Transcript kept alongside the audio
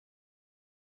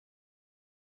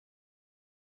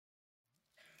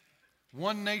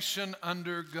One Nation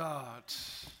Under God.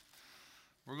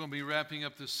 We're going to be wrapping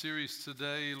up this series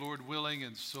today, Lord willing,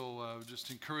 and so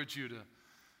just encourage you to,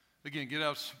 again, get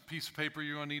out a piece of paper.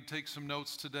 You're going to need to take some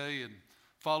notes today and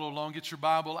follow along. Get your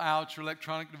Bible out, your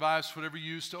electronic device, whatever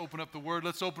you use to open up the Word.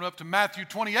 Let's open up to Matthew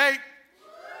 28.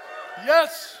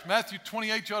 Yes, Matthew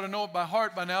 28. You ought to know it by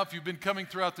heart by now if you've been coming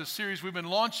throughout this series. We've been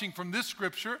launching from this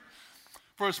scripture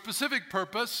for a specific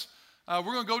purpose.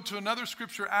 We're going to go to another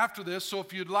scripture after this, so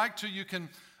if you'd like to, you can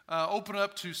open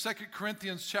up to 2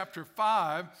 Corinthians chapter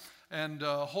 5 and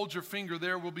hold your finger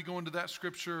there. We'll be going to that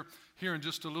scripture here in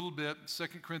just a little bit, 2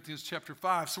 Corinthians chapter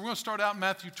 5. So we're going to start out in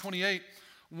Matthew 28,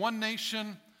 One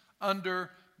Nation Under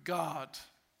God.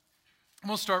 I'm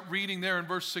going to start reading there in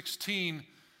verse 16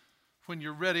 when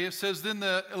you're ready. It says, Then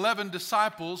the 11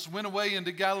 disciples went away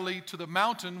into Galilee to the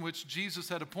mountain which Jesus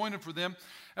had appointed for them,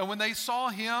 and when they saw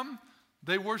him,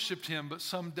 they worshiped him, but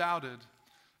some doubted.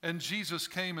 And Jesus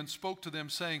came and spoke to them,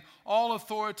 saying, All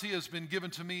authority has been given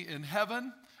to me in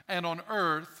heaven and on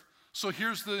earth. So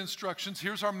here's the instructions.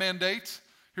 Here's our mandate.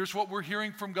 Here's what we're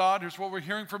hearing from God. Here's what we're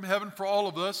hearing from heaven for all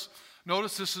of us.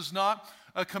 Notice this is not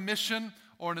a commission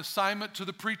or an assignment to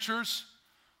the preachers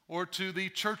or to the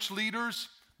church leaders.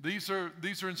 These are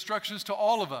instructions to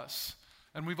all of us.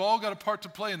 And we've all got a part to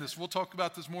play in this. We'll talk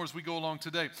about this more as we go along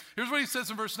today. Here's what he says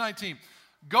in verse 19.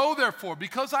 Go therefore,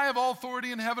 because I have all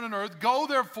authority in heaven and earth, go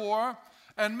therefore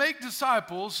and make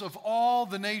disciples of all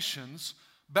the nations,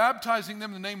 baptizing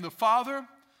them in the name of the Father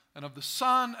and of the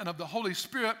Son and of the Holy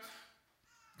Spirit.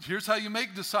 Here's how you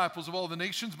make disciples of all the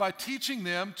nations, by teaching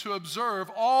them to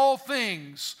observe all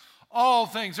things. All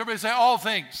things. Everybody say all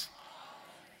things.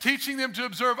 Teaching them to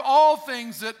observe all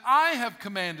things that I have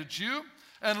commanded you.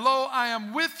 And lo, I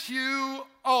am with you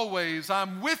always.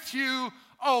 I'm with you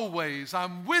always.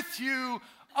 I'm with you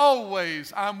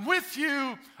always. I'm with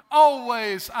you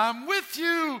always. I'm with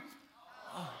you.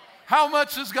 How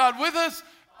much is God with us?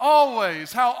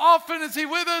 Always. How often is he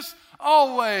with us?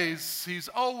 Always. He's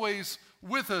always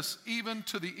with us, even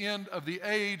to the end of the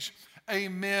age.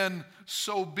 Amen.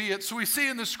 So be it. So we see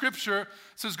in the scripture, it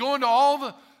says, go into all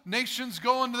the nations,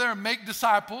 go into there and make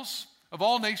disciples of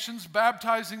all nations,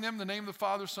 baptizing them in the name of the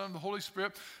Father, Son, and the Holy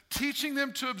Spirit, teaching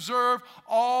them to observe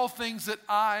all things that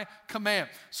I command.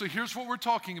 So here's what we're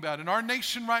talking about. In our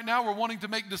nation right now, we're wanting to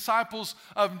make disciples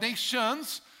of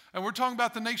nations, and we're talking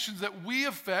about the nations that we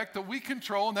affect, that we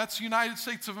control, and that's the United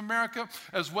States of America,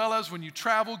 as well as when you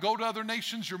travel, go to other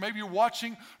nations. Maybe you're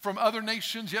watching from other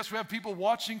nations. Yes, we have people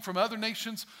watching from other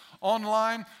nations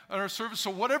online on our service.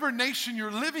 So whatever nation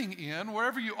you're living in,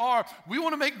 wherever you are, we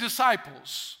want to make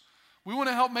disciples. We want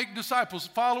to help make disciples,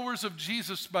 followers of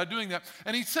Jesus, by doing that.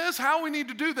 And he says how we need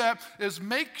to do that is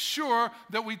make sure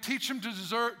that we teach them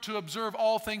to observe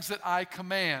all things that I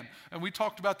command. And we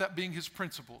talked about that being his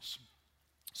principles.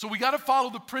 So we got to follow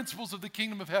the principles of the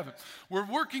kingdom of heaven. We're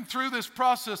working through this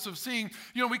process of seeing,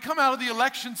 we come out of the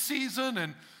election season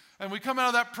and we come out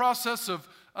of that process of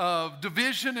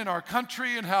division in our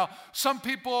country, and how some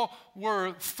people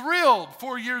were thrilled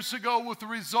 4 years ago with the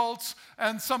results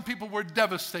and some people were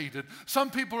devastated. Some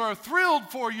people are thrilled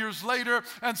 4 years later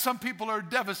and some people are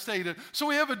devastated. So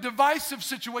we have a divisive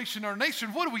situation in our nation.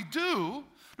 What do?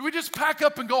 Do we just pack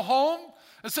up and go home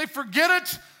and say, forget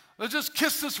it, let's just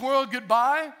kiss this world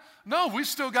goodbye? No, we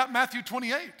still got Matthew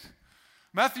 28.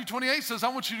 Matthew 28 says, I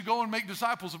want you to go and make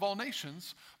disciples of all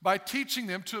nations by teaching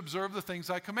them to observe the things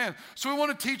I command. So we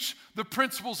want to teach the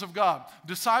principles of God.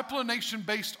 Disciple a nation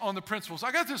based on the principles.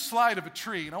 I got this slide of a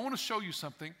tree, and I want to show you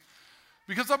something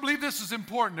because I believe this is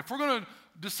important. If we're going to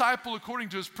disciple according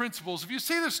to his principles, if you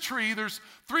see this tree, there's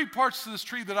 3 parts to this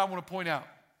tree that I want to point out.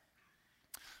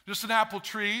 Just an apple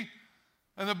tree,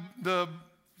 and the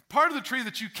part of the tree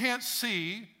that you can't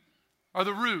see are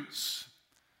the roots.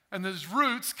 And those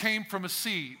roots came from a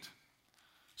seed.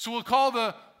 So we'll call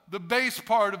the base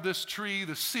part of this tree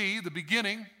the seed, the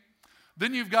beginning.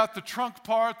 Then you've got the trunk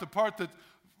part, the part that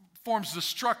forms the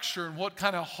structure and what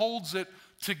kind of holds it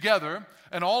together.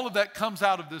 And all of that comes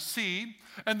out of the seed.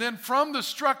 And then from the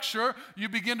structure, you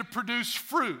begin to produce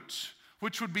fruit,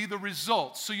 which would be the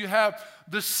results. So you have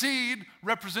the seed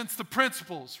represents the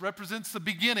principles, represents the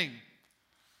beginning.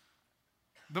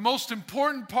 The most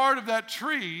important part of that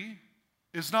tree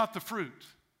is not the fruit.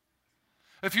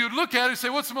 If you would look at it and say,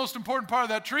 what's the most important part of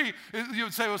that tree? You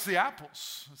would say, well, it's the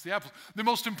apples. It's the apples. The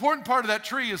most important part of that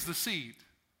tree is the seed.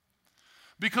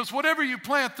 Because whatever you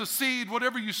plant, the seed,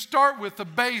 whatever you start with, the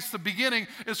base, the beginning,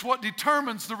 is what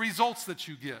determines the results that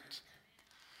you get.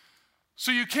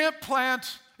 So you can't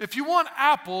plant, if you want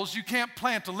apples, you can't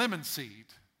plant a lemon seed.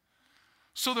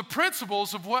 So the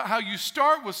principles of how you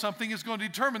start with something is going to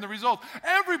determine the result.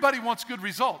 Everybody wants good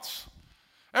results.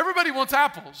 Everybody wants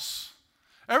apples.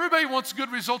 Everybody wants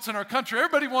good results in our country.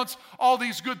 Everybody wants all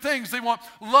these good things. They want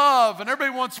love, and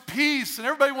everybody wants peace, and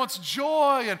everybody wants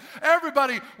joy, and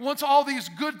everybody wants all these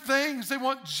good things. They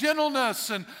want gentleness,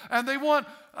 and they want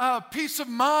peace of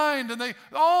mind, and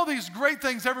all these great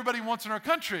things everybody wants in our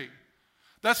country.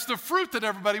 That's the fruit that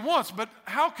everybody wants. But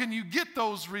how can you get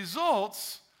those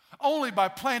results? Only by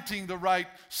planting the right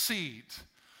seed.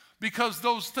 Because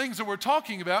those things that we're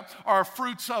talking about are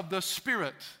fruits of the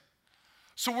Spirit.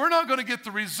 So we're not going to get the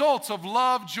results of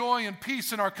love, joy, and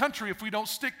peace in our country if we don't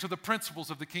stick to the principles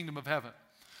of the kingdom of heaven.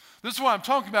 This is what I'm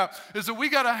talking about, is that we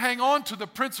got to hang on to the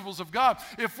principles of God.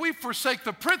 If we forsake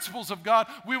the principles of God,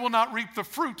 we will not reap the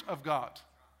fruit of God.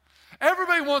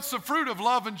 Everybody wants the fruit of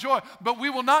love and joy, but we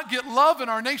will not get love in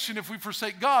our nation if we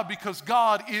forsake God, because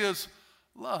God is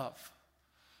love.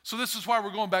 So this is why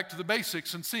we're going back to the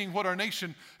basics and seeing what our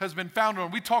nation has been founded on.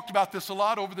 We talked about this a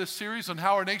lot over this series on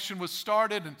how our nation was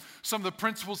started and some of the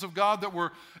principles of God that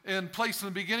were in place in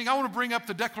the beginning. I want to bring up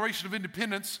the Declaration of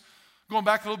Independence, going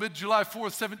back a little bit, July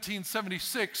 4th,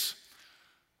 1776.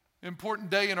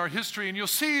 Important day in our history. And you'll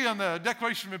see on the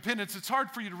Declaration of Independence, it's hard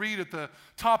for you to read at the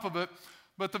top of it,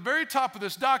 but at the very top of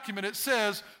this document, it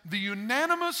says, the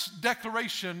unanimous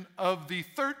declaration of the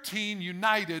 13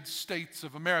 United States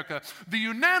of America. The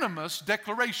unanimous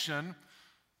declaration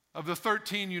of the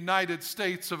 13 United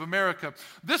States of America.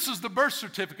 This is the birth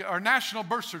certificate, our national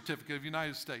birth certificate of the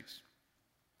United States.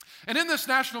 And in this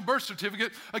national birth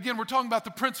certificate, again, we're talking about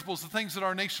the principles, the things that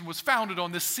our nation was founded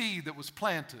on, this seed that was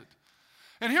planted.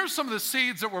 And here's some of the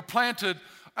seeds that were planted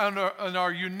in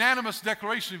our unanimous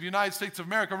Declaration of the United States of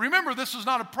America. Remember, this is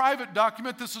not a private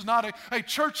document. This is not a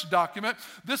church document.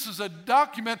 This is a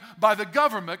document by the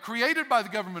government, created by the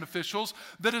government officials,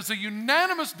 that is a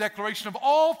unanimous declaration of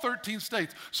all 13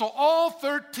 states. So all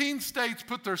 13 states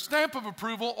put their stamp of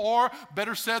approval, or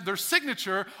better said, their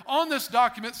signature on this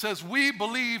document says, we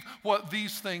believe what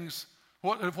these things,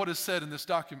 what is said in this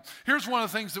document. Here's one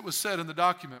of the things that was said in the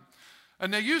document.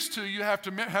 And they used to, you had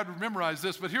to memorize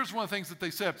this, but here's one of the things that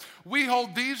they said. We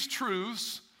hold these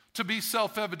truths to be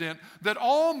self-evident, that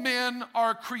all men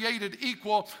are created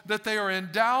equal, that they are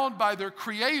endowed by their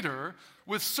Creator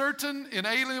with certain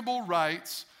inalienable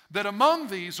rights, that among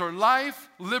these are life,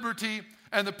 liberty,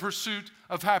 and the pursuit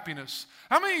of happiness.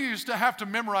 How many of you used to have to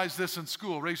memorize this in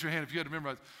school? Raise your hand if you had to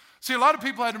memorize it. See, a lot of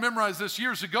people had to memorize this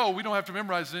years ago. We don't have to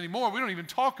memorize it anymore. We don't even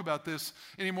talk about this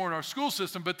anymore in our school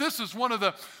system. But this is one of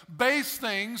the base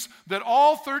things that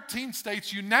all 13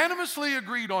 states unanimously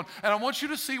agreed on. And I want you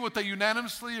to see what they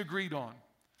unanimously agreed on.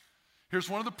 Here's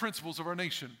one of the principles of our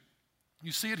nation.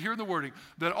 You see it here in the wording.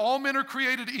 That all men are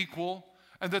created equal,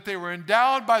 and that they were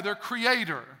endowed by their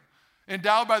Creator.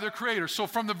 Endowed by their Creator. So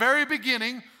from the very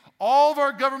beginning, all of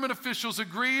our government officials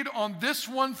agreed on this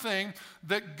one thing,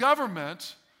 that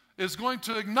government is going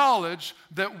to acknowledge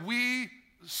that we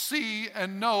see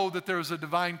and know that there is a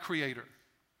divine Creator.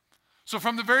 So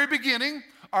from the very beginning,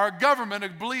 our government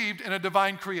had believed in a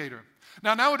divine Creator.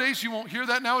 Now nowadays you won't hear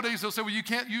that. Nowadays they'll say, well, you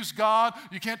can't use God,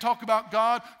 you can't talk about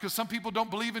God because some people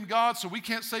don't believe in God, so we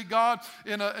can't say God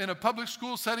in a public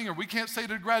school setting, or we can't say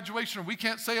it at graduation, or we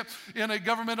can't say it in a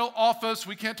governmental office,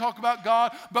 we can't talk about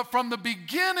God. But from the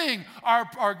beginning,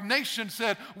 our nation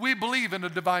said, we believe in a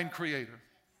divine Creator.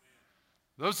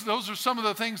 Those are some of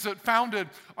the things that founded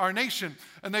our nation.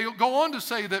 And they go on to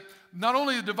say that not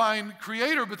only the divine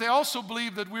Creator, but they also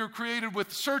believe that we were created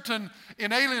with certain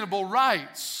inalienable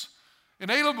rights.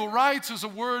 Inalienable rights is a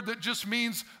word that just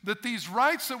means that these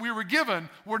rights that we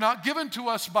were not given to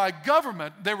us by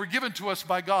government, they were given to us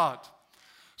by God.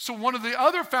 So one of the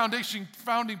other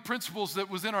founding principles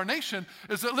that was in our nation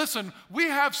is that, listen, we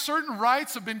have certain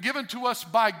rights that have been given to us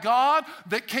by God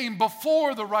that came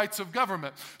before the rights of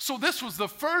government. So this was the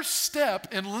first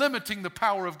step in limiting the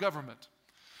power of government.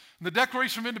 In the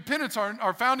Declaration of Independence,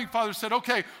 our founding fathers said,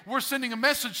 okay, we're sending a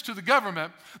message to the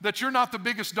government that you're not the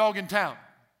biggest dog in town.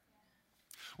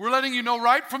 We're letting you know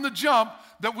right from the jump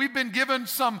that we've been given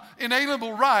some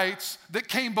inalienable rights that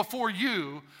came before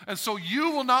you, and so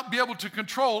you will not be able to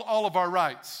control all of our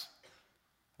rights.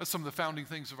 That's some of the founding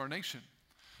things of our nation.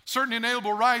 Certain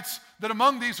inalienable rights, that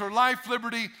among these are life,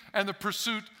 liberty, and the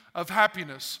pursuit of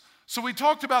happiness. So we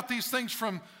talked about these things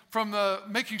from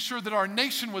making sure that our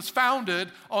nation was founded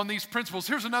on these principles.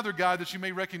 Here's another guy that you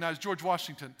may recognize, George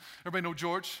Washington. Everybody know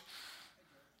George?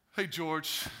 Hey,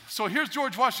 George. So here's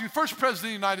George Washington, first president of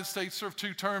the United States, served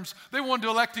 2 terms. They wanted to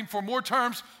elect him for more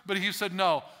terms, but he said,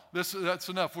 no, that's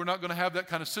enough. We're not going to have that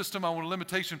kind of system. I want a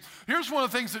limitation. Here's one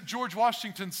of the things that George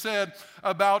Washington said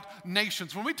about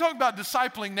nations. When we talk about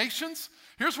discipling nations,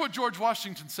 here's what George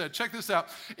Washington said. Check this out.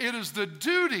 It is the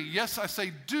duty, yes, I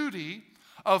say duty,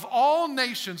 of all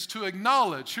nations to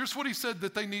acknowledge, here's what he said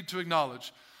that they need to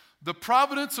acknowledge: the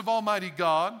providence of Almighty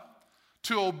God,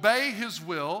 to obey his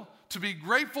will, to be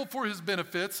grateful for his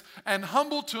benefits, and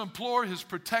humble to implore his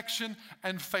protection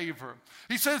and favor.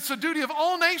 He said it's the duty of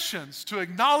all nations to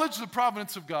acknowledge the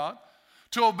providence of God,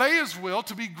 to obey his will,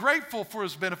 to be grateful for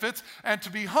his benefits, and to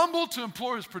be humble to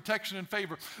implore his protection and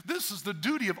favor. This is the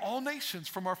duty of all nations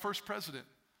from our first president.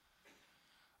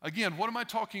 Again, what am I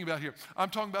talking about here? I'm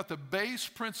talking about the base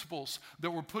principles that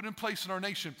were put in place in our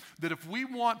nation, that if we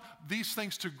want these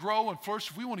things to grow and flourish,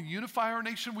 if we want to unify our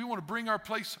nation, we want to bring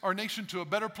our nation to a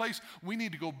better place, we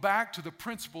need to go back to the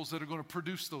principles that are going to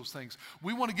produce those things.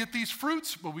 We want to get these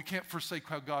fruits, but we can't forsake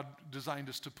how God designed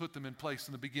us to put them in place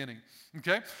in the beginning.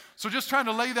 Okay? So just trying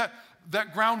to lay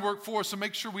that groundwork for us and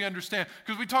make sure we understand.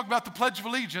 Because we talk about the Pledge of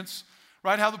Allegiance,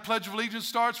 right? How the Pledge of Allegiance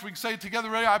starts. We can say it together.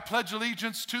 Ready? I pledge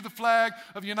allegiance to the flag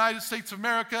of the United States of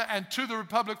America and to the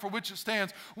republic for which it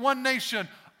stands, one nation,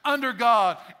 under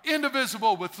God,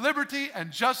 indivisible, with liberty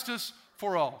and justice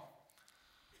for all.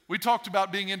 We talked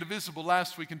about being indivisible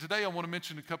last week, and today I want to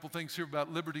mention a couple things here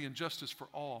about liberty and justice for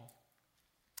all.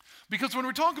 Because when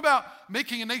we talk about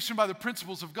making a nation by the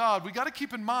principles of God, we got to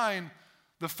keep in mind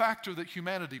the factor that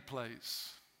humanity plays.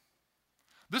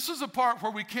 This is a part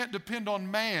where we can't depend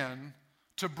on man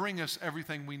to bring us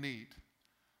everything we need,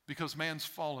 because man's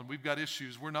fallen. We've got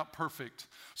issues. We're not perfect.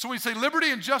 So we say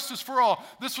liberty and justice for all.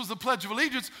 This was the Pledge of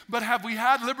Allegiance, but have we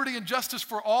had liberty and justice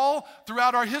for all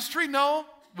throughout our history? No,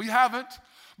 we haven't.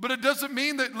 But it doesn't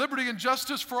mean that liberty and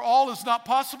justice for all is not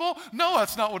possible. No,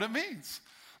 that's not what it means.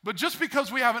 But just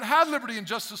because we haven't had liberty and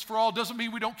justice for all doesn't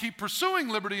mean we don't keep pursuing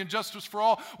liberty and justice for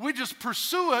all. We just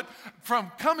pursue it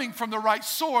from coming from the right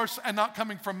source and not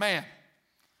coming from man.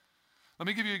 Let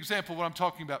me give you an example of what I'm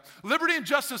talking about. Liberty and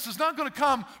justice is not going to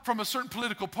come from a certain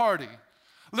political party.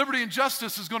 Liberty and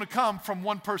justice is going to come from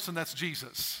one person, that's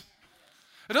Jesus.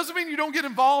 It doesn't mean you don't get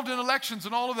involved in elections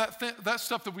and all of that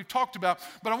stuff that we've talked about,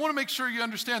 but I want to make sure you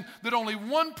understand that only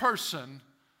one person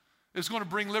is going to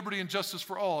bring liberty and justice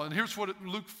for all. And here's what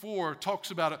Luke 4 talks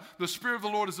about it. The Spirit of the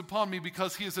Lord is upon me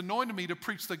because he has anointed me to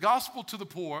preach the gospel to the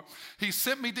poor. He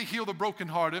sent me to heal the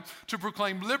brokenhearted, to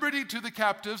proclaim liberty to the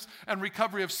captives and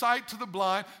recovery of sight to the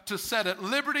blind, to set at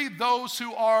liberty those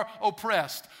who are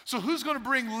oppressed. So who's going to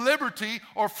bring liberty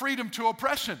or freedom to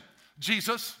oppression?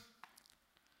 Jesus.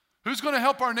 Who's going to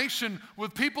help our nation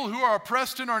with people who are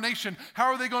oppressed in our nation?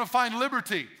 How are they going to find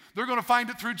liberty? They're going to find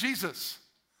it through Jesus.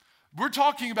 We're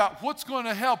talking about what's going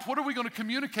to help. What are we going to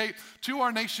communicate to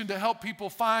our nation to help people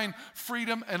find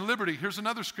freedom and liberty? Here's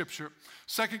another scripture,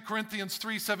 2 Corinthians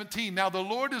 3:17. Now the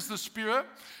Lord is the Spirit,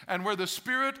 and where the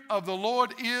Spirit of the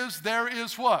Lord is, there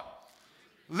is what?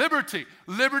 Liberty.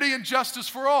 Liberty and justice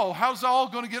for all. How's all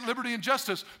going to get liberty and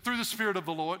justice? Through the Spirit of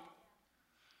the Lord.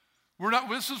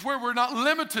 This is where we're not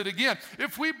limited. Again,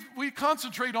 if we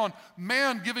concentrate on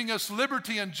man giving us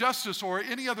liberty and justice or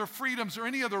any other freedoms or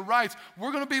any other rights,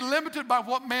 we're going to be limited by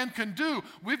what man can do.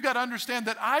 We've got to understand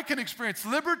that I can experience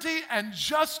liberty and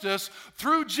justice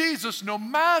through Jesus no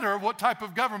matter what type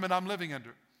of government I'm living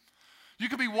under. You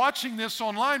could be watching this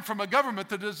online from a government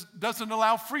that doesn't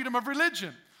allow freedom of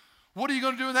religion. What are you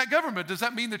going to do in that government? Does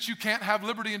that mean that you can't have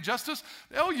liberty and justice?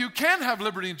 Oh, you can have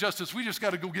liberty and justice. We just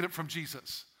got to go get it from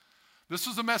Jesus. This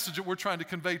is the message that we're trying to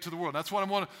convey to the world. That's what I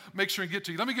want to make sure and get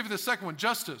to you. Let me give you the second one,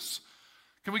 justice.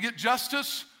 Can we get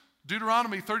justice?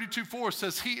 Deuteronomy 32:4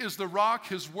 says, he is the rock,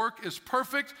 his work is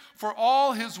perfect, for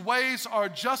all his ways are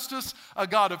justice, a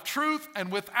God of truth,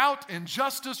 and without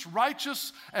injustice,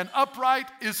 righteous and upright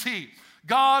is he.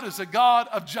 God is a God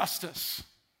of justice.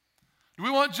 Do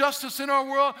we want justice in our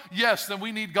world? Yes, then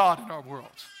we need God in our world.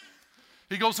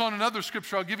 He goes on another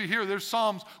scripture I'll give you here. There's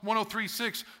Psalms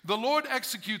 103:6. The Lord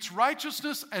executes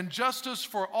righteousness and justice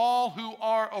for all who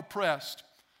are oppressed.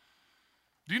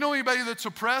 Do you know anybody that's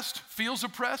oppressed, feels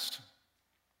oppressed?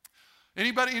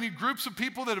 Anybody, any groups of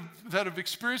people that have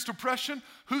experienced oppression?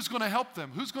 Who's going to help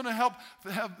them? Who's going to help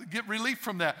get relief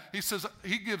from that? He says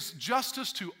he gives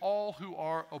justice to all who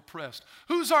are oppressed.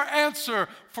 Who's our answer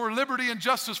for liberty and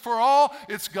justice for all?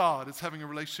 It's God. It's having a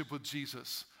relationship with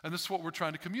Jesus. And this is what we're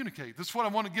trying to communicate. This is what I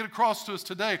want to get across to us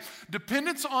today.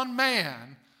 Dependence on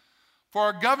man for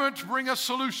our government to bring us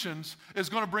solutions is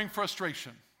going to bring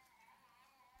frustration.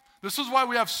 This is why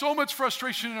we have so much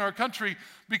frustration in our country,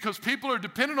 because people are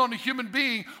dependent on a human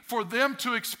being for them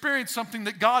to experience something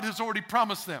that God has already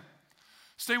promised them.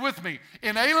 Stay with me.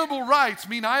 Inalienable rights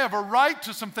mean I have a right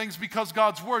to some things because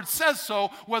God's word says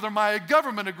so, whether my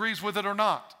government agrees with it or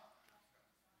not.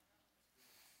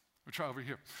 We'll try over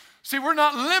here. See, we're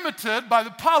not limited by the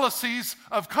policies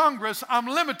of Congress. I'm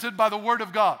limited by the word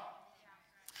of God.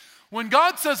 When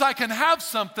God says I can have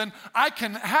something, I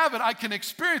can have it, I can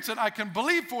experience it, I can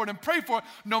believe for it and pray for it,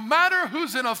 no matter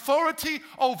who's in authority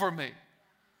over me.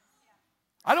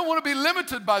 I don't want to be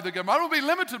limited by the government. I don't want to be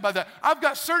limited by that. I've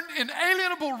got certain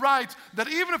inalienable rights that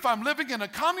even if I'm living in a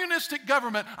communistic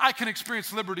government, I can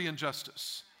experience liberty and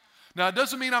justice. Now, it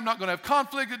doesn't mean I'm not going to have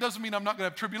conflict. It doesn't mean I'm not going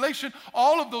to have tribulation,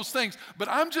 all of those things. But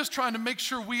I'm just trying to make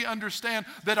sure we understand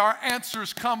that our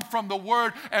answers come from the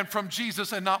Word and from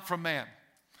Jesus and not from man.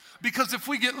 Because if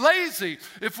we get lazy,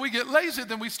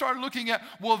 then we start looking at,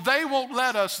 well, they won't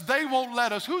let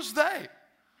us. Who's they?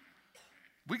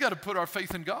 We got to put our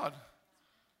faith in God.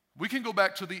 We can go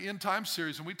back to the End Time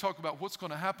series and we talk about what's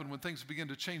going to happen when things begin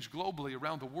to change globally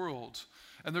around the world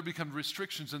and there become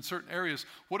restrictions in certain areas.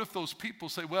 What if those people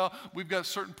say, well, we've got a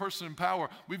certain person in power,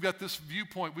 we've got this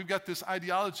viewpoint, we've got this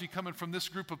ideology coming from this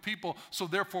group of people, so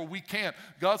therefore we can't.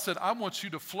 God said, I want you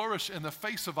to flourish in the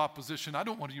face of opposition. I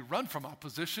don't want you to run from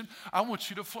opposition. I want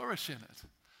you to flourish in it.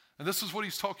 And this is what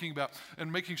he's talking about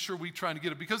and making sure we try to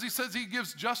get it. Because he says he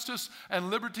gives justice and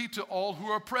liberty to all who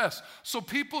are oppressed. So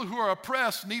people who are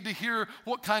oppressed need to hear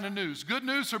what kind of news? Good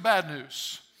news or bad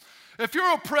news? If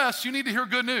you're oppressed, you need to hear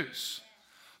good news.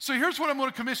 So here's what I'm going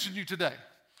to commission you today.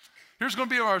 Here's going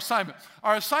to be our assignment.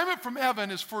 Our assignment from heaven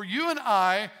is for you and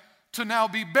I to now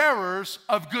be bearers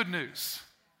of good news.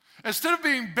 Instead of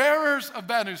being bearers of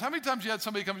bad news. How many times you had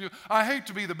somebody come to you, I hate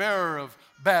to be the bearer of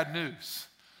bad news?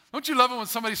 Don't you love it when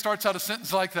somebody starts out a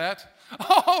sentence like that?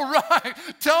 All right,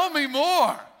 tell me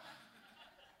more.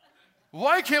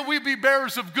 Why can't we be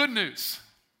bearers of good news?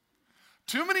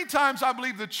 Too many times I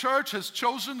believe the church has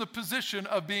chosen the position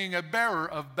of being a bearer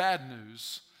of bad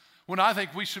news when I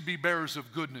think we should be bearers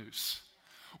of good news.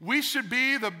 We should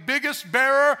be the biggest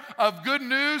bearer of good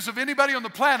news of anybody on the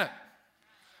planet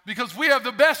because we have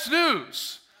the best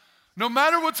news. No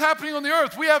matter what's happening on the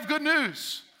earth, we have good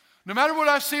news. No matter what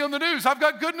I see on the news, I've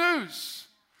got good news.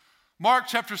 Mark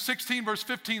chapter 16, verse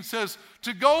 15 says,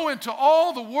 to go into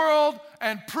all the world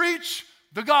and preach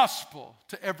the gospel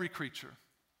to every creature.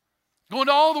 Go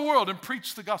into all the world and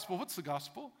preach the gospel. What's the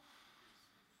gospel?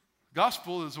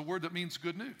 Gospel is a word that means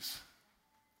good news.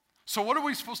 So what are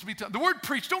we supposed to be telling? The word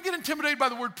preach, don't get intimidated by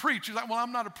the word preach. You're like, well,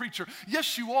 I'm not a preacher.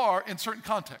 Yes, you are in certain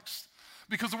contexts.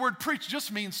 Because the word preach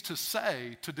just means to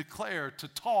say, to declare, to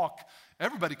talk.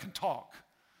 Everybody can talk.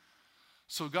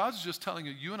 So God's just telling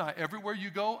you and I, everywhere you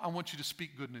go, I want you to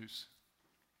speak good news.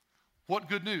 What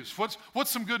good news?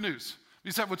 What's some good news?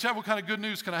 You said, well, Chad, what kind of good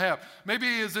news can I have? Maybe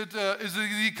is it the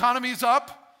economy's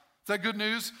up? Is that good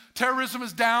news? Terrorism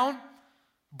is down.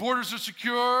 Borders are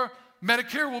secure.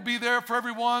 Medicare will be there for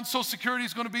everyone. Social Security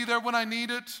is going to be there when I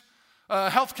need it.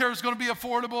 Healthcare is going to be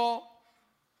affordable.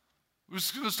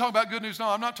 Let's talk about good news. No,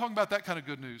 I'm not talking about that kind of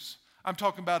good news. I'm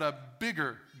talking about a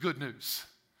bigger good news.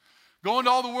 Go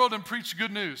into all the world and preach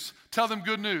good news. Tell them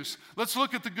good news. Let's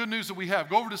look at the good news that we have.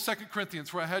 Go over to 2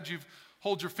 Corinthians where I had you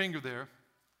hold your finger there.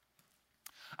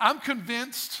 I'm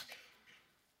convinced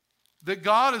that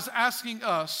God is asking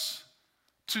us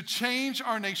to change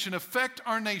our nation, affect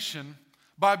our nation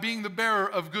by being the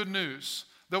bearer of good news.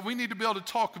 That we need to be able to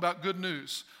talk about good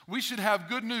news. We should have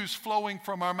good news flowing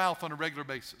from our mouth on a regular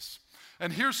basis.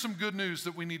 And here's some good news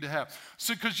that we need to have.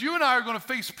 So, because you and I are going to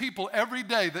face people every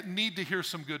day that need to hear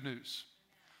some good news.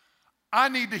 I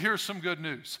need to hear some good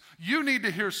news. You need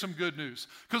to hear some good news.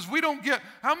 Because we don't get,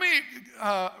 how many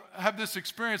have this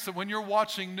experience that when you're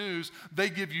watching news, they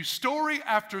give you story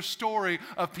after story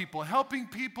of people helping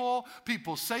people,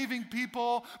 people saving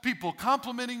people, people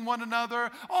complimenting one another,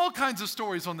 all kinds of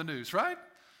stories on the news, right?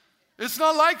 It's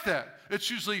not like that. It's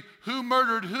usually who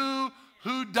murdered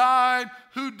who died,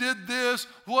 who did this,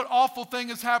 what awful thing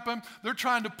has happened. They're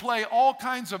trying to play all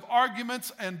kinds of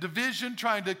arguments and division,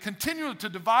 trying to continue to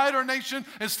divide our nation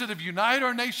instead of unite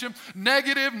our nation.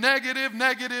 Negative, negative,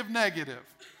 negative, negative.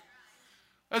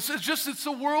 It's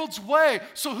the world's way.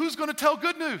 So who's going to tell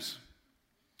good news?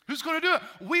 Who's going to do it?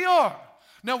 We are.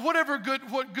 Now,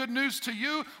 what good news to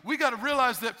you, we got to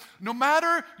realize that no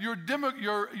matter your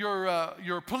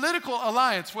political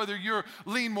alliance, whether you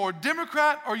lean more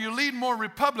Democrat or you lean more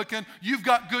Republican, you've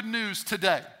got good news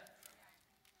today.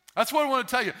 That's what I want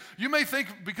to tell you. You may think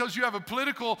because you have a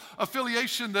political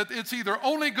affiliation that it's either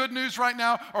only good news right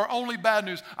now or only bad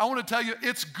news. I want to tell you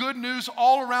it's good news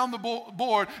all around the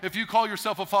board if you call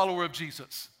yourself a follower of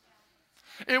Jesus.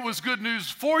 It was good news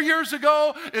 4 years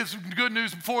ago. It's good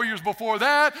news 4 years before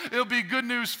that. It'll be good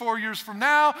news 4 years from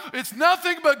now. It's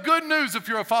nothing but good news if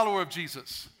you're a follower of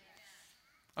Jesus.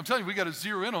 I'm telling you, we got to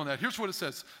zero in on that. Here's what it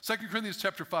says. 2 Corinthians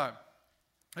chapter 5.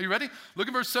 Are you ready? Look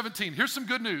at verse 17. Here's some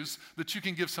good news that you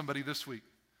can give somebody this week.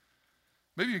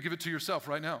 Maybe you can give it to yourself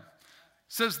right now.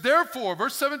 says, therefore,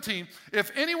 verse 17,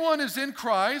 if anyone is in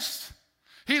Christ,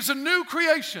 he's a new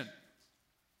creation.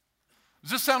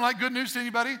 Does this sound like good news to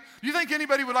anybody? Do you think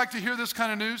anybody would like to hear this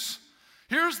kind of news?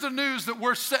 Here's the news that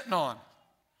we're sitting on.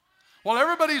 While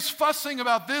everybody's fussing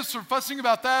about this or fussing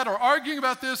about that or arguing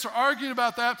about this or arguing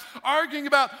about that, arguing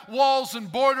about walls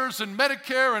and borders and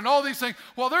Medicare and all these things,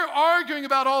 while they're arguing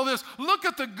about all this, look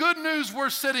at the good news we're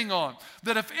sitting on.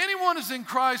 That if anyone is in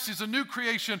Christ, he's a new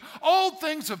creation. Old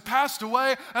things have passed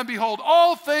away, and behold,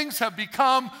 all things have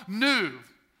become new.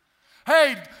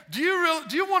 Hey, do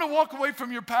you want to walk away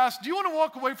from your past? Do you want to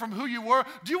walk away from who you were?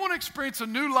 Do you want to experience a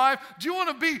new life? Do you want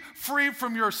to be free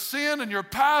from your sin and your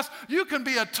past? You can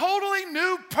be a totally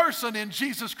new person in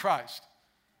Jesus Christ.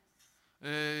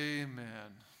 Amen.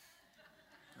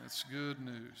 That's good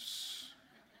news.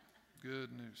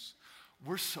 Good news.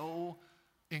 We're so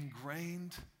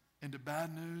ingrained into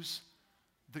bad news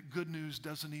that good news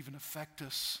doesn't even affect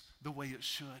us the way it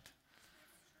should.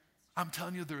 I'm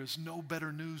telling you, there is no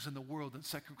better news in the world than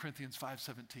 2 Corinthians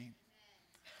 5:17.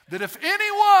 That if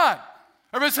anyone,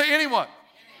 everybody say anyone.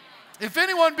 If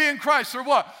anyone be in Christ, they're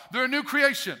what? They're a new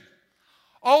creation.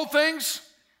 Old things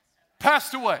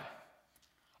passed away.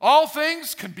 All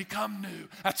things can become new.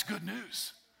 That's good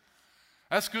news.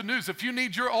 That's good news. If you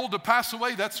need your old to pass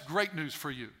away, that's great news for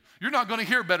you. You're not going to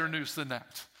hear better news than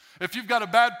that. If you've got a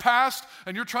bad past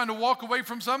and you're trying to walk away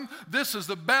from something, this is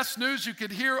the best news you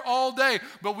could hear all day.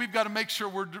 But we've got to make sure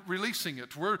we're releasing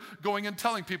it. We're going and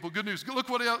telling people good news. Look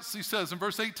what else he says in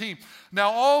verse 18.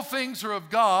 Now all things are of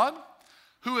God,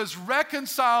 who has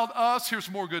reconciled us.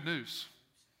 Here's more good news.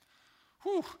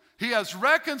 Whew. He has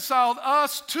reconciled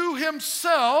us to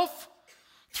himself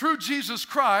through Jesus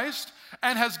Christ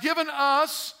and has given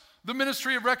us the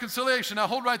ministry of reconciliation. Now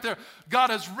hold right there. God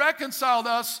has reconciled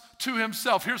us to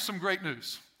himself. Here's some great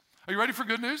news. Are you ready for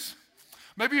good news?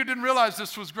 Maybe you didn't realize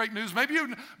this was great news. Maybe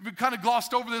you kind of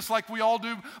glossed over this like we all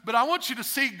do. But I want you to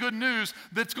see good news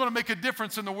that's going to make a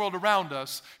difference in the world around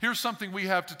us. Here's something we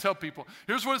have to tell people.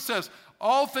 Here's what it says.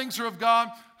 All things are of God,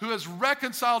 who has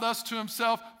reconciled us to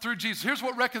himself through Jesus. Here's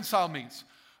what reconcile means.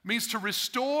 It means to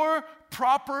restore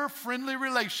proper, friendly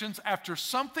relations after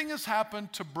something has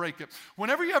happened to break it.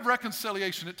 Whenever you have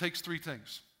reconciliation, it takes three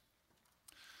things.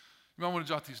 You might want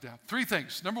to jot these down. Three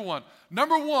things. Number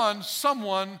one,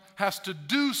 someone has to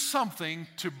do something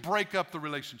to break up the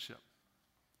relationship.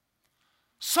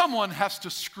 Someone has to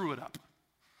screw it up.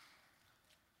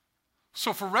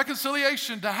 So for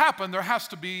reconciliation to happen, there has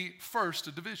to be first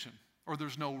a division, or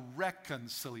there's no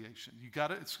reconciliation. You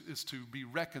got it? It's to be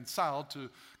reconciled, to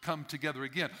come together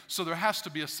again. So there has to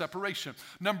be a separation.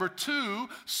 Number two,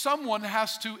 someone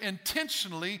has to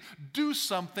intentionally do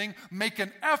something, make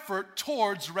an effort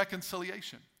towards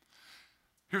reconciliation.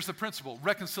 Here's the principle.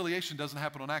 Reconciliation doesn't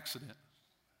happen on accident.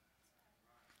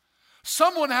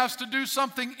 Someone has to do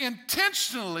something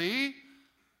intentionally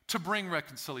to bring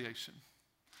reconciliation.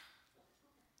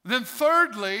 Then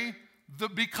thirdly,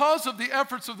 because of the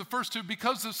efforts of the first two,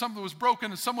 because of something that was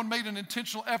broken and someone made an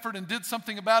intentional effort and did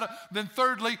something about it, then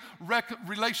thirdly,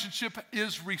 relationship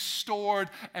is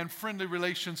restored and friendly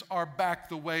relations are back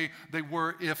the way they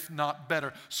were, if not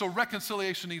better. So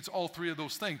reconciliation needs all three of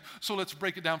those things. So let's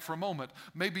break it down for a moment.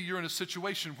 Maybe you're in a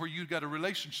situation where you've got a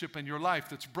relationship in your life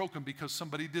that's broken because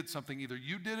somebody did something. Either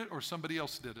you did it or somebody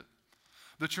else did it.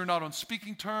 That you're not on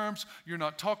speaking terms, you're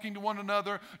not talking to one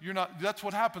another, that's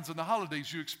what happens in the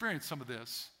holidays. You experience some of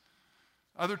this.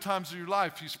 Other times in your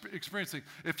life, you experience things.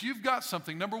 If you've got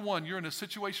something, number one, you're in a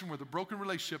situation with a broken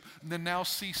relationship, then now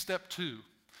see step two.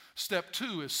 Step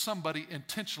two is somebody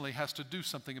intentionally has to do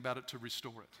something about it to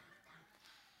restore it.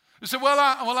 You say, well,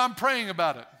 I'm praying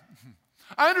about it.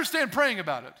 I understand praying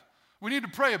about it. We need to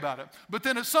pray about it. But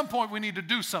then at some point, we need to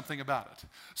do something about it.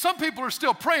 Some people are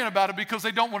still praying about it because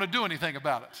they don't want to do anything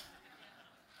about it.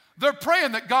 They're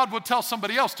praying that God will tell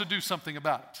somebody else to do something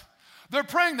about it. They're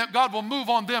praying that God will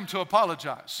move on them to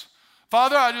apologize.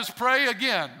 Father, I just pray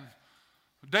again,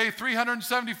 day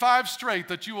 375 straight,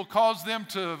 that you will cause them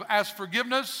to ask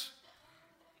forgiveness.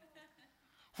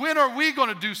 When are we going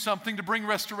to do something to bring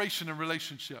restoration in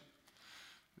relationship?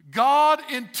 God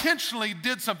intentionally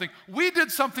did something. We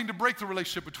did something to break the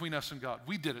relationship between us and God.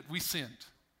 We did it. We sinned.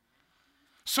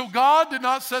 So God did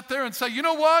not sit there and say, you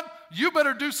know what? You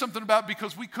better do something about it,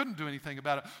 because we couldn't do anything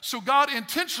about it. So God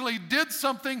intentionally did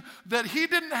something that he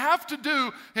didn't have to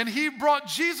do, and he brought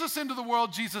Jesus into the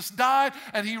world. Jesus died,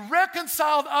 and he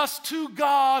reconciled us to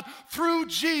God through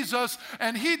Jesus,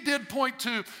 and he did point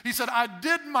to, he said, I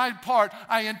did my part.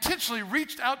 I intentionally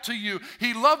reached out to you.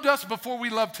 He loved us before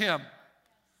we loved him.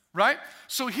 right?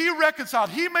 So he reconciled.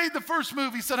 He made the first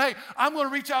move. He said, hey, I'm going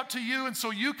to reach out to you and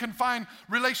so you can find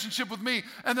relationship with me.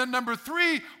 And then number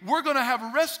 3, we're going to have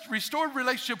a restored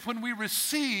relationship when we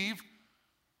receive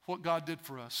what God did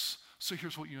for us. So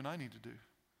here's what you and I need to do.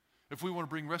 If we want to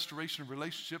bring restoration of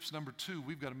relationships, number 2,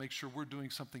 we've got to make sure we're doing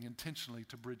something intentionally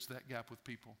to bridge that gap with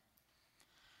people.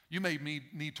 You may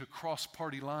need to cross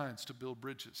party lines to build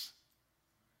bridges.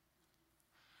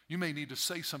 You may need to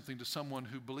say something to someone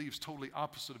who believes totally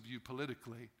opposite of you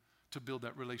politically to build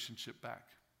that relationship back.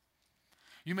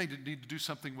 You may need to do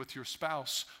something with your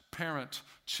spouse, parent,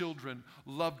 children,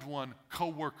 loved one,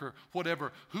 coworker,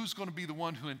 whatever. Who's going to be the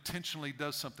one who intentionally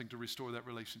does something to restore that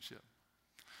relationship?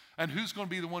 And who's going to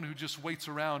be the one who just waits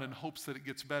around and hopes that it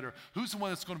gets better? Who's the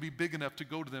one that's going to be big enough to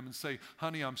go to them and say,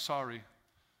 honey, I'm sorry.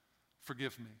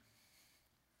 Forgive me.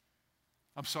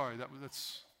 I'm sorry.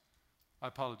 I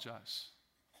apologize.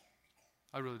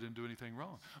 I really didn't do anything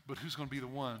wrong. But who's going to be the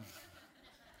one?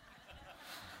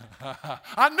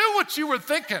 I knew what you were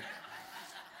thinking.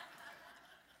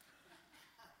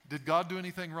 Did God do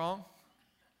anything wrong?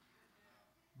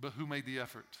 But who made the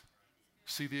effort?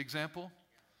 See the example?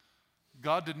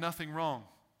 God did nothing wrong,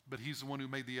 but he's the one who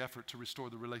made the effort to restore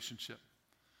the relationship.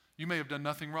 You may have done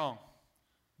nothing wrong,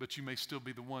 but you may still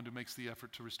be the one who makes the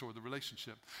effort to restore the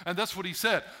relationship. And that's what he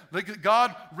said.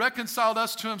 God reconciled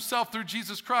us to himself through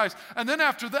Jesus Christ. And then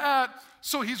after that,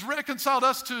 so he's reconciled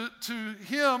us to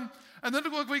him. And then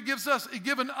look what he gives us. He's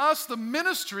given us the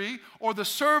ministry or the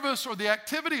service or the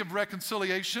activity of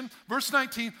reconciliation. Verse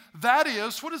 19, that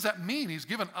is, what does that mean? He's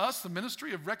given us the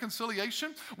ministry of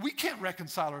reconciliation. We can't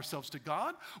reconcile ourselves to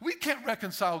God. We can't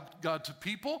reconcile God to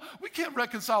people. We can't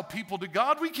reconcile people to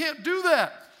God. We can't do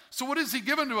that. So what has he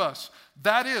given to us?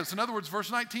 That is, in other words,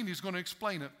 verse 19, he's going to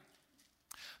explain it.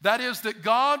 That is that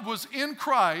God was in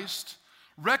Christ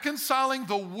reconciling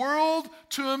the world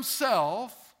to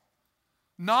himself,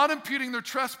 not imputing their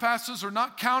trespasses or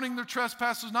not counting their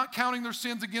trespasses, not counting their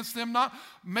sins against them, not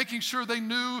making sure they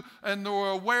knew and were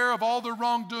aware of all their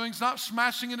wrongdoings, not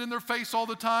smashing it in their face all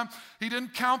the time. He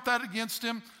didn't count that against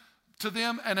him to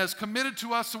them and has committed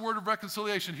to us the word of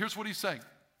reconciliation. Here's what he's saying.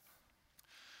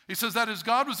 He says that as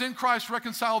God was in Christ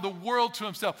reconciled the world to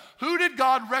himself. Who did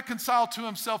God reconcile to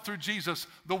himself through Jesus?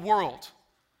 The world.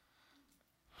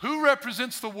 Who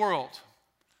represents the world?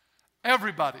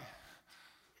 Everybody.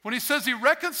 When he says he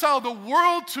reconciled the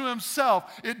world to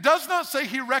himself, it does not say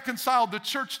he reconciled the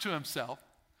church to himself.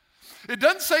 It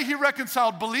doesn't say he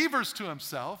reconciled believers to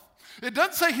himself. It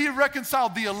doesn't say he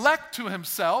reconciled the elect to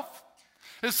himself.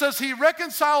 It says he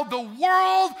reconciled the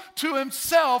world to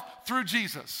himself through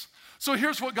Jesus. So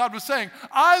here's what God was saying.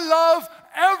 I love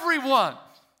everyone.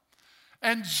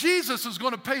 And Jesus is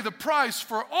going to pay the price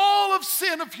for all of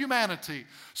sin of humanity.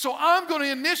 So I'm going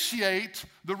to initiate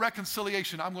the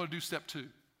reconciliation. I'm going to do step 2.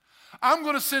 I'm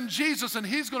going to send Jesus and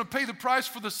he's going to pay the price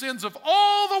for the sins of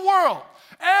all the world,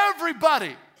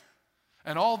 everybody.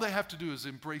 And all they have to do is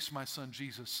embrace my son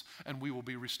Jesus and we will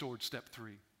be restored, step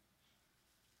 3.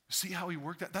 See how he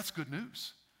worked that? That's good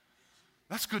news.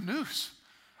 That's good news.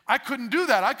 I couldn't do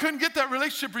that. I couldn't get that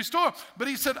relationship restored. But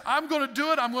he said, I'm going to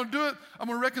do it. I'm going to do it. I'm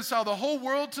going to reconcile the whole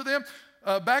world to them.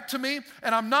 Back to me,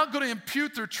 and I'm not going to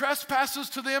impute their trespasses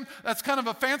to them. That's kind of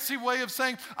a fancy way of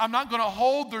saying I'm not going to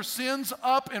hold their sins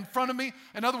up in front of me.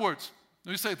 In other words,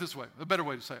 let me say it this way, a better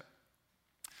way to say it.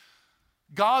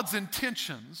 God's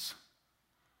intentions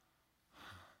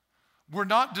were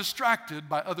not distracted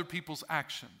by other people's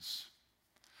actions.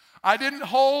 I didn't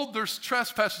hold their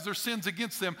trespasses, their sins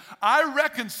against them. I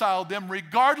reconciled them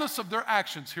regardless of their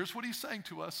actions. Here's what he's saying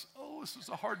to us. This is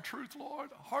a hard truth, Lord.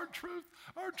 A hard truth,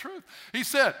 hard truth. He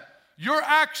said, your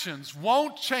actions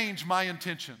won't change my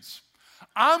intentions.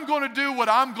 I'm going to do what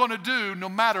I'm going to do no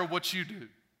matter what you do.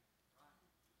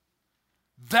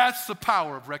 That's the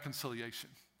power of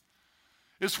reconciliation.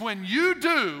 It's when you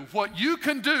do what you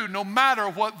can do no matter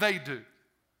what they do.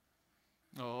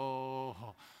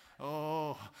 Oh.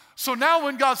 So now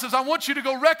when God says, I want you to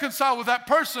go reconcile with that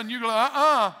person, you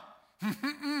go,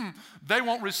 they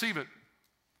won't receive it.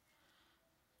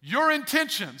 Your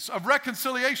intentions of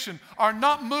reconciliation are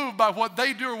not moved by what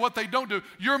they do or what they don't do.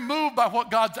 You're moved by what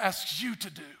God asks you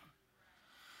to do.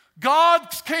 God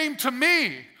came to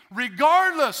me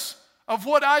regardless of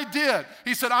what I did.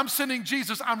 He said, I'm sending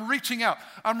Jesus. I'm reaching out.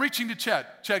 I'm reaching to Chad.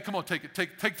 Chad, come on, take it.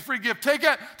 Take the free gift. Take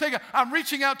it. I'm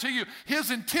reaching out to you. His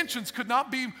intentions could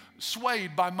not be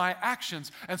swayed by my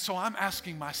actions. And so I'm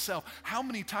asking myself, how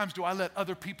many times do I let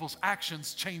other people's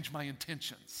actions change my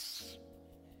intentions?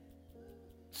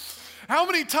 How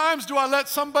many times do I let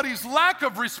somebody's lack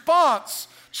of response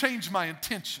change my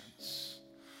intentions?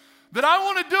 That I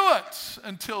want to do it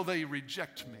until they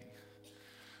reject me.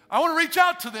 I want to reach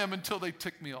out to them until they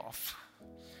tick me off.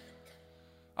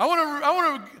 I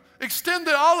want to extend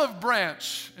the olive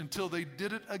branch until they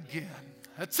did it again.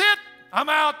 That's it. I'm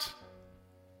out.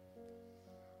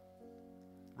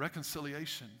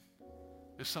 Reconciliation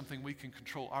is something we can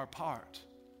control our part,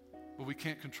 but we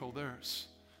can't control theirs.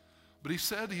 But he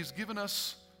said he's given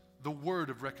us the word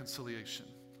of reconciliation.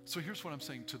 So here's what I'm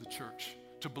saying to the church,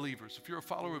 to believers. If you're a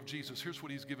follower of Jesus, here's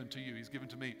what he's given to you. He's given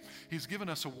to me. He's given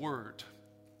us a word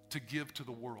to give to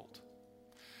the world.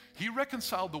 He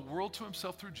reconciled the world to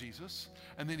himself through Jesus,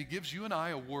 and then he gives you and I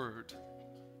a word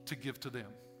to give to them.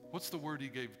 What's the word he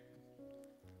gave?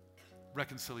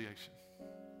 Reconciliation.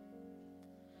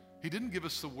 He didn't give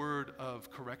us the word of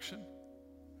correction.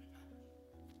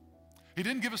 He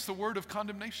didn't give us the word of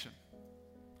condemnation.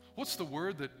 What's the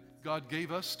word that God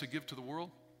gave us to give to the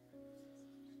world?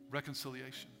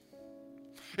 Reconciliation.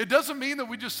 It doesn't mean that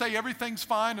we just say everything's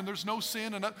fine and there's no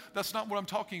sin, and that's not what I'm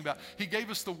talking about. He gave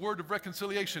us the word of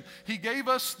reconciliation. He gave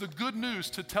us the good news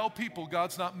to tell people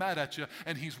God's not mad at you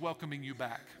and he's welcoming you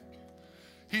back.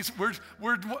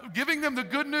 We're giving them the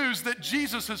good news that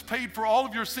Jesus has paid for all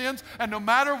of your sins, and no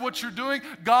matter what you're doing,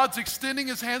 God's extending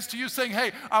his hands to you saying,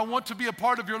 hey, I want to be a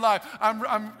part of your life.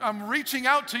 I'm reaching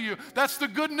out to you. That's the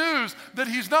good news, that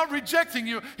he's not rejecting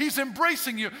you. He's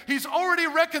embracing you. He's already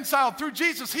reconciled through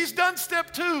Jesus. He's done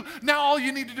step 2. Now all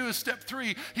you need to do is step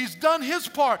 3. He's done his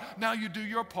part. Now you do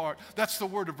your part. That's the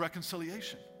word of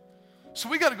reconciliation. So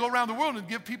we got to go around the world and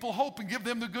give people hope and give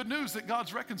them the good news that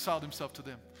God's reconciled himself to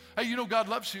them. Hey, you know God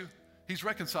loves you. He's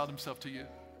reconciled himself to you.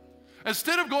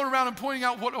 Instead of going around and pointing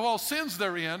out what all sins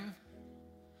they're in,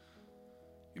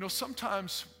 you know,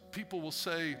 sometimes people will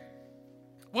say,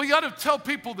 well, you got to tell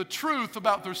people the truth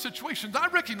about their situations. I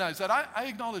recognize that. I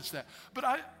acknowledge that. But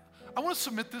I want to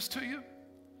submit this to you.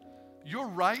 Your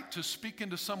right to speak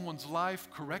into someone's life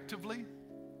correctively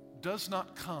does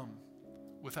not come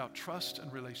without trust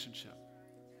and relationship.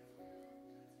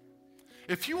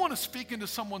 If you want to speak into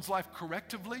someone's life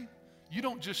correctively, you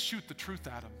don't just shoot the truth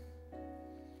at them.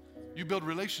 You build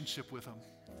relationship with them.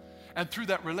 And through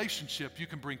that relationship, you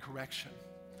can bring correction.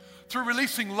 Through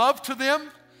releasing love to them,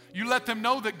 you let them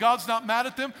know that God's not mad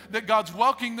at them, that God's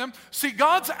welcoming them. See,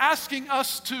 God's asking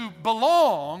us to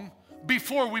belong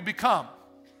before we become.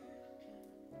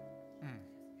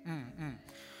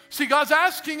 See, God's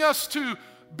asking us to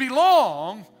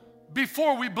belong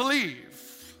before we believe.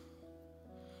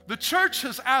 The church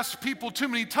has asked people too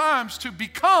many times to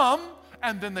become,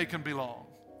 and then they can belong.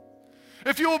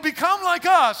 If you will become like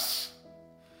us,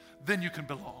 then you can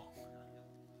belong.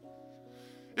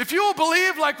 If you will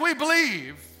believe like we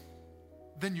believe,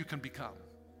 then you can become.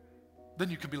 Then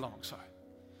you can belong, sorry.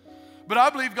 But I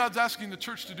believe God's asking the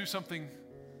church to do something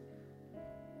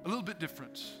a little bit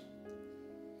different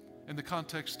in the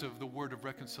context of the word of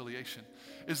reconciliation.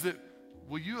 Is that,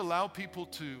 will you allow people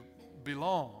to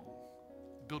belong,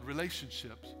 build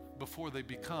relationships before they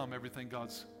become everything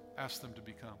God's asked them to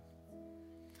become?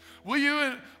 Will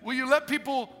you let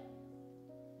people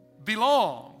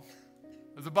belong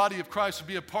as the body of Christ and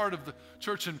be a part of the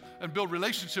church and build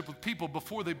relationship with people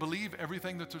before they believe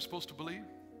everything that they're supposed to believe?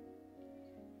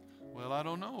 Well, I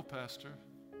don't know, Pastor.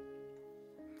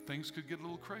 Things could get a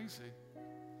little crazy.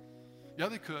 Yeah,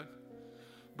 they could.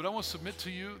 But I want to submit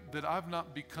to you that I've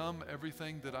not become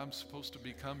everything that I'm supposed to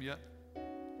become yet,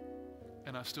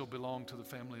 and I still belong to the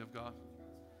family of God.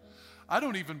 I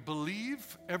don't even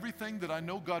believe everything that I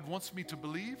know God wants me to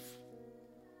believe,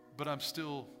 but I'm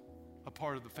still a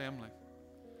part of the family.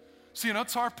 See, and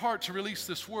that's our part to release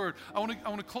this word. I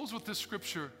want to close with this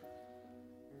scripture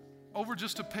over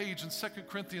just a page in 2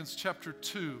 Corinthians chapter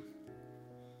 2.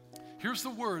 Here's the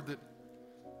word that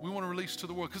we want to release to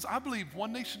the world, because I believe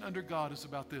One Nation Under God is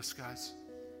about this, guys.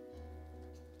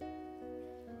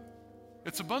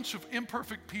 It's a bunch of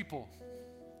imperfect people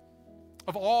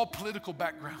of all political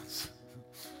backgrounds,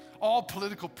 all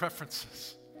political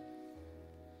preferences.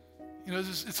 You know,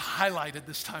 it's highlighted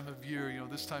this time of year, you know,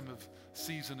 this time of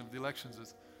season of the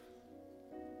elections.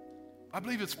 I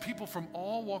believe it's people from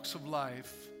all walks of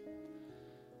life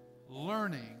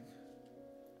learning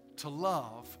to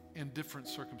love in different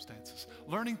circumstances,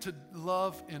 learning to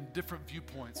love in different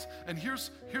viewpoints. And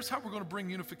here's how we're going to bring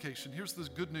unification. Here's the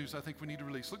good news I think we need to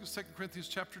release. Look at 2 Corinthians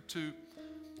chapter 2,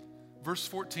 verse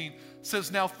 14. It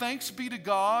says, now thanks be to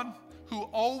God who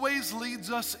always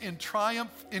leads us in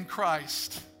triumph in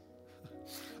Christ.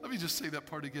 Let me just say that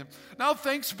part again. Now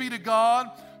thanks be to God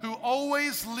who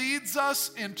always leads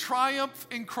us in triumph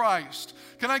in Christ.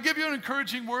 Can I give you an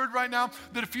encouraging word right now?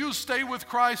 That if you stay with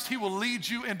Christ, He will lead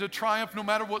you into triumph no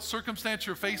matter what circumstance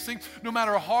you're facing, no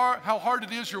matter how hard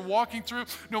it is you're walking through,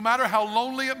 no matter how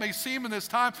lonely it may seem in this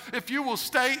time. If you will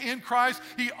stay in Christ,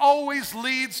 He always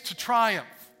leads to triumph.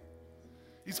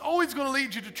 He's always going to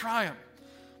lead you to triumph.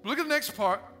 But look at the next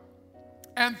part.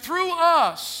 And through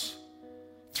us,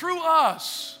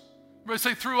 everybody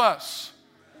say through us.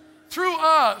 Through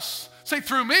us. Say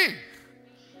through me.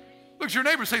 Look at your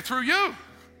neighbor, say through you.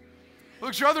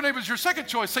 Look at your other neighbor, it's your second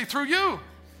choice, say through you.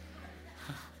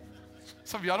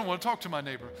 Some of you, I don't want to talk to my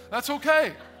neighbor. That's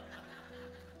okay.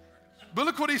 But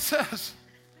look what he says.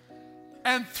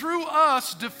 And through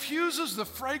us diffuses the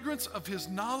fragrance of His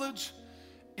knowledge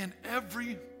in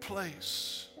every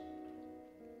place.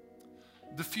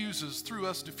 Diffuses, through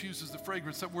us diffuses the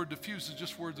fragrance. That word diffuse is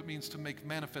just a word that means to make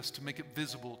manifest, to make it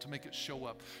visible, to make it show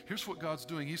up. Here's what God's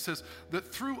doing. He says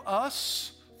that through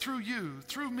us, through you,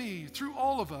 through me, through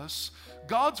all of us,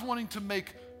 God's wanting to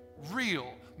make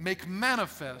real, make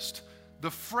manifest the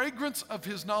fragrance of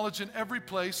His knowledge in every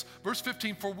place. Verse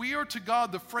 15, for we are to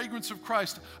God the fragrance of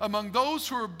Christ among those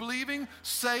who are believing,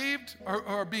 saved, or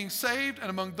are being saved,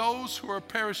 and among those who are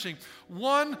perishing.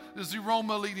 One is the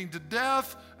aroma leading to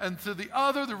death, and to the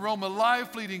other, the aroma of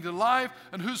life leading to life.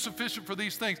 And who's sufficient for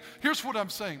these things? Here's what I'm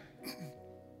saying.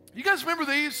 You guys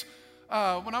remember these?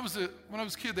 When I was a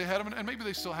kid, they had them, and maybe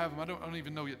they still have them. I don't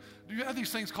even know yet. Do you have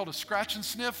these things called a scratch and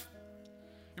sniff?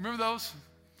 You remember those?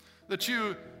 That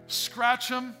you scratch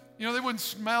them. You know, they wouldn't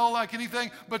smell like anything,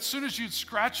 but as soon as you'd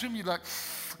scratch them, you'd like,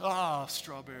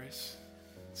 strawberries.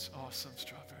 It's awesome,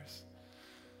 strawberries.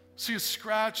 So you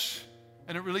scratch,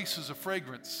 and it releases a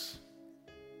fragrance.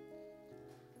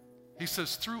 He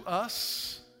says, through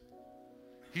us,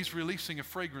 He's releasing a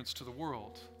fragrance to the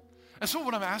world. And so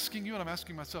what I'm asking you, and I'm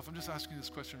asking myself, I'm just asking this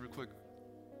question real quick.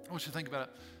 I want you to think about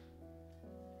it.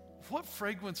 What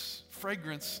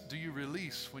fragrance do you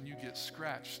release when you get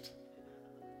scratched?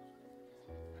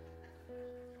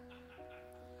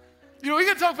 You know, we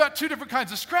can talk about two different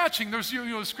kinds of scratching. There's,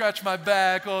 scratch my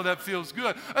back, oh, that feels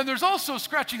good. And there's also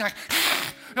scratching like,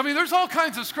 there's all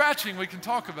kinds of scratching we can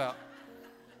talk about.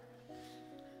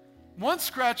 One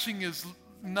scratching is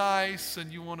nice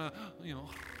and you want to,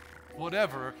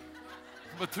 whatever.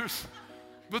 But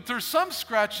there's some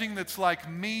scratching that's like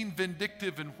mean,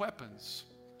 vindictive, and weapons.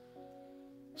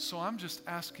 So I'm just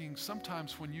asking,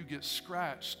 sometimes when you get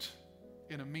scratched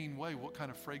in a mean way, what kind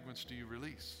of fragrance do you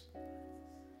release?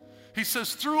 He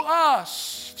says, through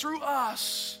us,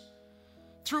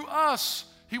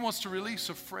 He wants to release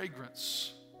a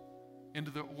fragrance into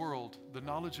the world, the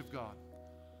knowledge of God.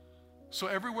 So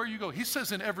everywhere you go, He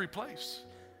says in every place,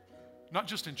 not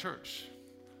just in church.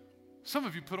 Some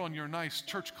of you put on your nice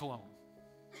church cologne.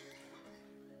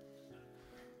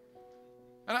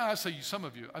 And I say some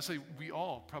of you, I say we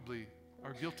all probably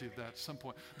are guilty of that at some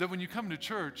point. That when you come to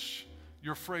church,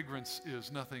 your fragrance is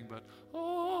nothing but,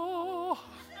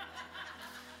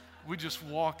 we just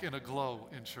walk in a glow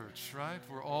in church, right?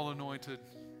 We're all anointed,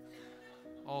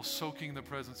 all soaking the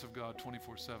presence of God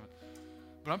 24/7.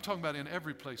 But I'm talking about in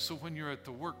every place. So when you're at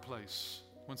the workplace,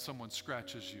 when someone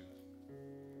scratches you.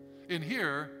 In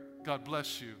here, God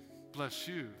bless you. Bless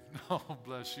you. Oh,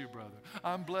 bless you, brother.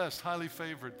 I'm blessed, highly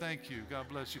favored. Thank you. God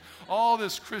bless you. All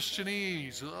this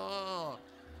Christianese. Oh.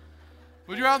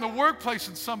 When you're out in the workplace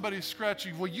and somebody's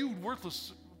scratching, well, you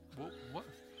worthless.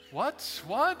 What?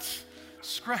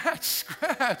 Scratch.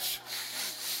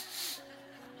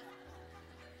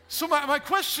 So my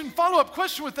follow-up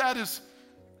question with that is,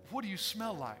 what do you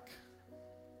smell like?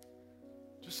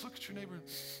 Just look at your neighbor.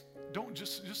 Don't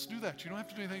just do that. You don't have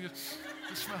to do anything.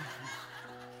 Just smell.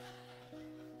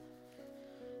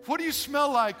 What do you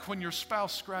smell like when your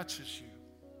spouse scratches you?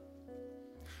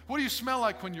 What do you smell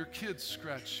like when your kids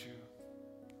scratch you?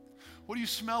 What do you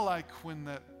smell like when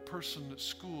that person at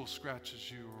school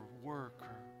scratches you, or work,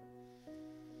 or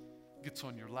gets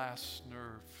on your last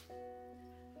nerve?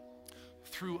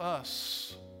 Through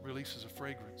us releases a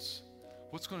fragrance.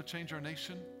 What's going to change our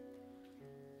nation?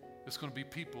 It's going to be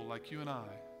people like you and I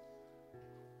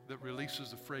that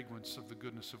releases the fragrance of the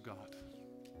goodness of God.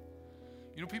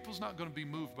 You know, people's not going to be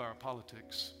moved by our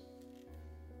politics.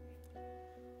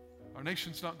 Our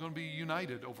nation's not going to be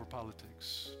united over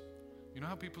politics. You know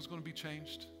how people's going to be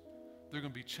changed? They're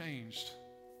going to be changed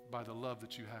by the love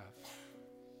that you have.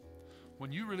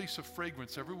 When you release a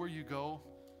fragrance everywhere you go,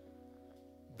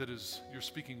 that is, you're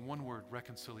speaking one word,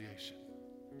 reconciliation.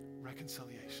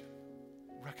 Reconciliation.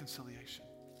 Reconciliation.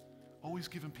 Always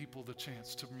giving people the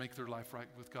chance to make their life right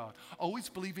with God. Always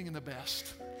believing in the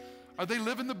best. Are they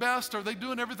living the best? Are they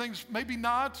doing everything? Maybe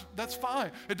not. That's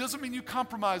fine. It doesn't mean you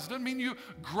compromise. It doesn't mean you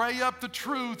gray up the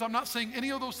truth. I'm not saying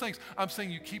any of those things. I'm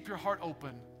saying you keep your heart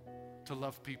open to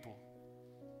love people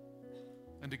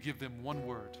and to give them one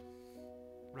word: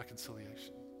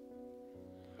 reconciliation.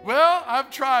 Well, I've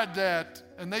tried that,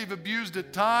 and they've abused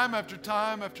it time after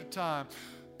time after time.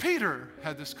 Peter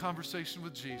had this conversation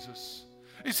with Jesus.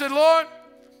 He said, Lord,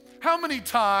 how many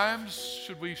times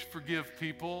should we forgive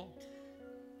people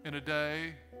in a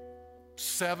day?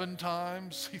 7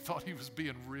 times? He thought he was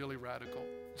being really radical.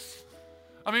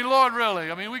 I mean, Lord,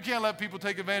 really? I mean, we can't let people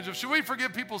take advantage of. Should we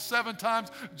forgive people 7 times?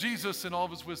 Jesus, in all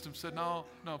of his wisdom, said, no,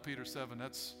 Peter, 7.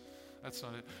 That's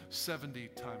not it. 70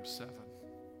 times 7.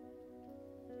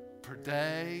 Per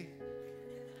day,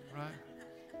 right?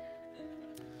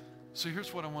 So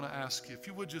here's what I want to ask you. If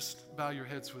you would just bow your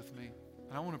heads with me,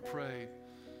 and I want to pray,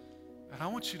 and I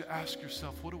want you to ask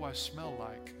yourself, what do I smell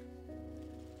like?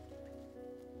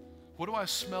 What do I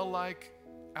smell like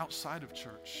outside of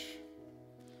church?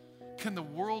 Can the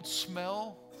world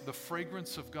smell the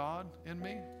fragrance of God in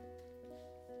me?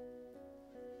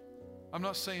 I'm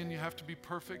not saying you have to be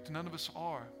perfect. None of us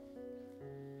are.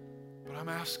 But I'm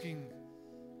asking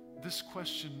this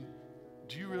question: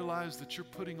 do you realize that you're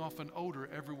putting off an odor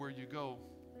everywhere you go?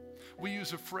 We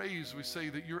use a phrase, we say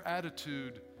that your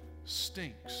attitude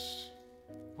stinks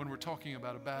when we're talking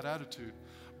about a bad attitude.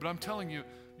 But I'm telling you,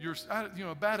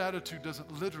 a bad attitude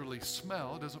doesn't literally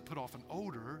smell. It doesn't put off an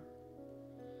odor.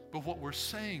 But what we're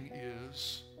saying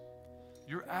is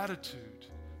your attitude,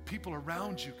 people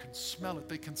around you can smell it.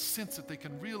 They can sense it. They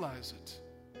can realize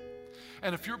it.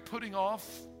 And if you're putting off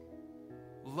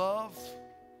love,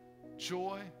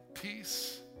 joy,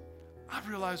 peace, I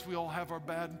realize we all have our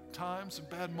bad times and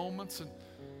bad moments, and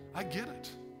I get it.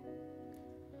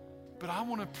 But I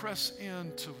want to press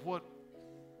into what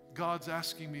God's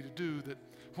asking me to do, that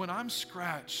when I'm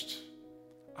scratched,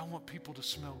 I want people to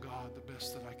smell God the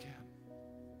best that I can.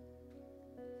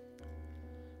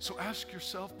 So ask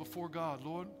yourself before God,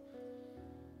 Lord,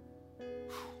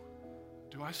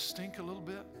 do I stink a little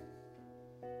bit?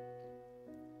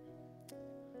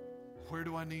 Where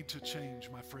do I need to change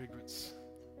my fragrance?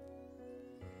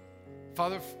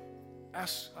 Father, I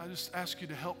just ask you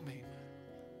to help me.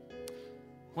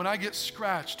 When I get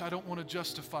scratched, I don't want to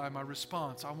justify my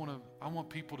response. I want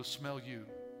people to smell you.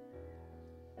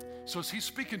 So as he's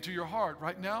speaking to your heart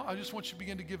right now, I just want you to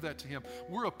begin to give that to him.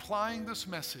 We're applying this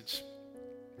message.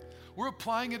 We're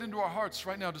applying it into our hearts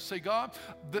right now to say, God,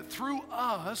 that through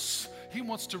us, he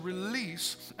wants to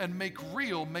release and make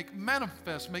real, make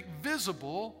manifest, make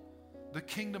visible the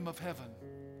kingdom of heaven.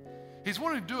 He's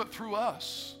wanting to do it through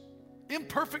us.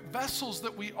 Imperfect vessels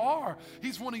that we are,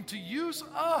 he's wanting to use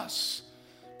us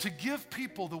to give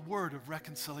people the word of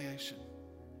reconciliation.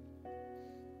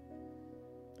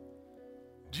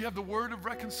 Do you have the word of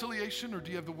reconciliation, or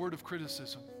do you have the word of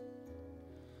criticism?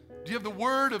 Do you have the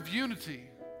word of unity,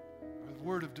 or the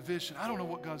word of division? I don't know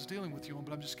what God's dealing with you on,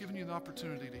 but I'm just giving you the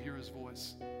opportunity to hear his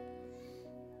voice.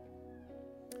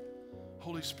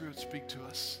 Holy Spirit, speak to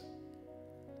us.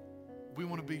 We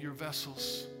want to be your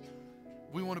vessels.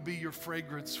 We want to be your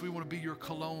fragrance. We want to be your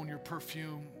cologne, your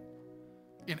perfume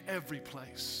in every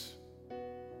place.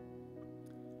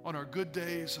 On our good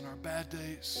days and our bad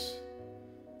days.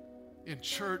 In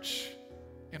church,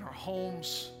 in our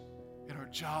homes, in our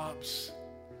jobs.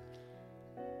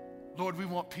 Lord, we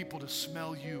want people to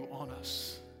smell you on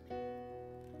us.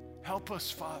 Help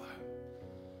us, Father,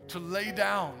 to lay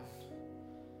down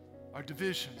our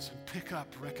divisions and pick up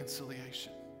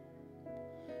reconciliation.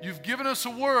 You've given us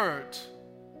a word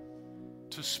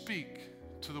to speak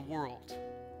to the world,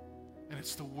 and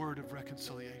it's the word of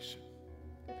reconciliation.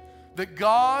 That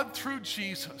God, through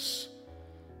Jesus,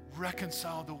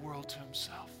 reconciled the world to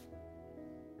himself.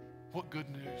 What good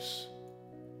news.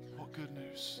 What good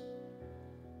news.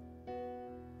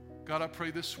 God, I pray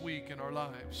this week in our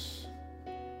lives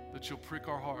that you'll prick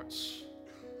our hearts.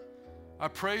 I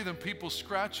pray that people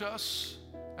scratch us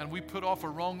and we put off a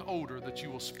wrong odor, that you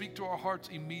will speak to our hearts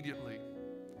immediately,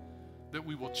 that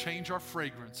we will change our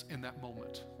fragrance in that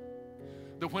moment.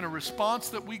 That when a response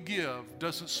that we give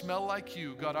doesn't smell like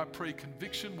you, God, I pray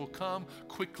conviction will come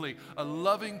quickly. A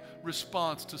loving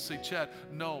response to say, Chad,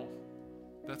 no,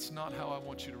 that's not how I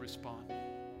want you to respond.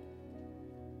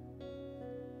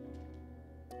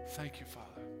 Thank you,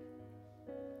 Father.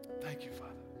 Thank you,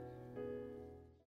 Father.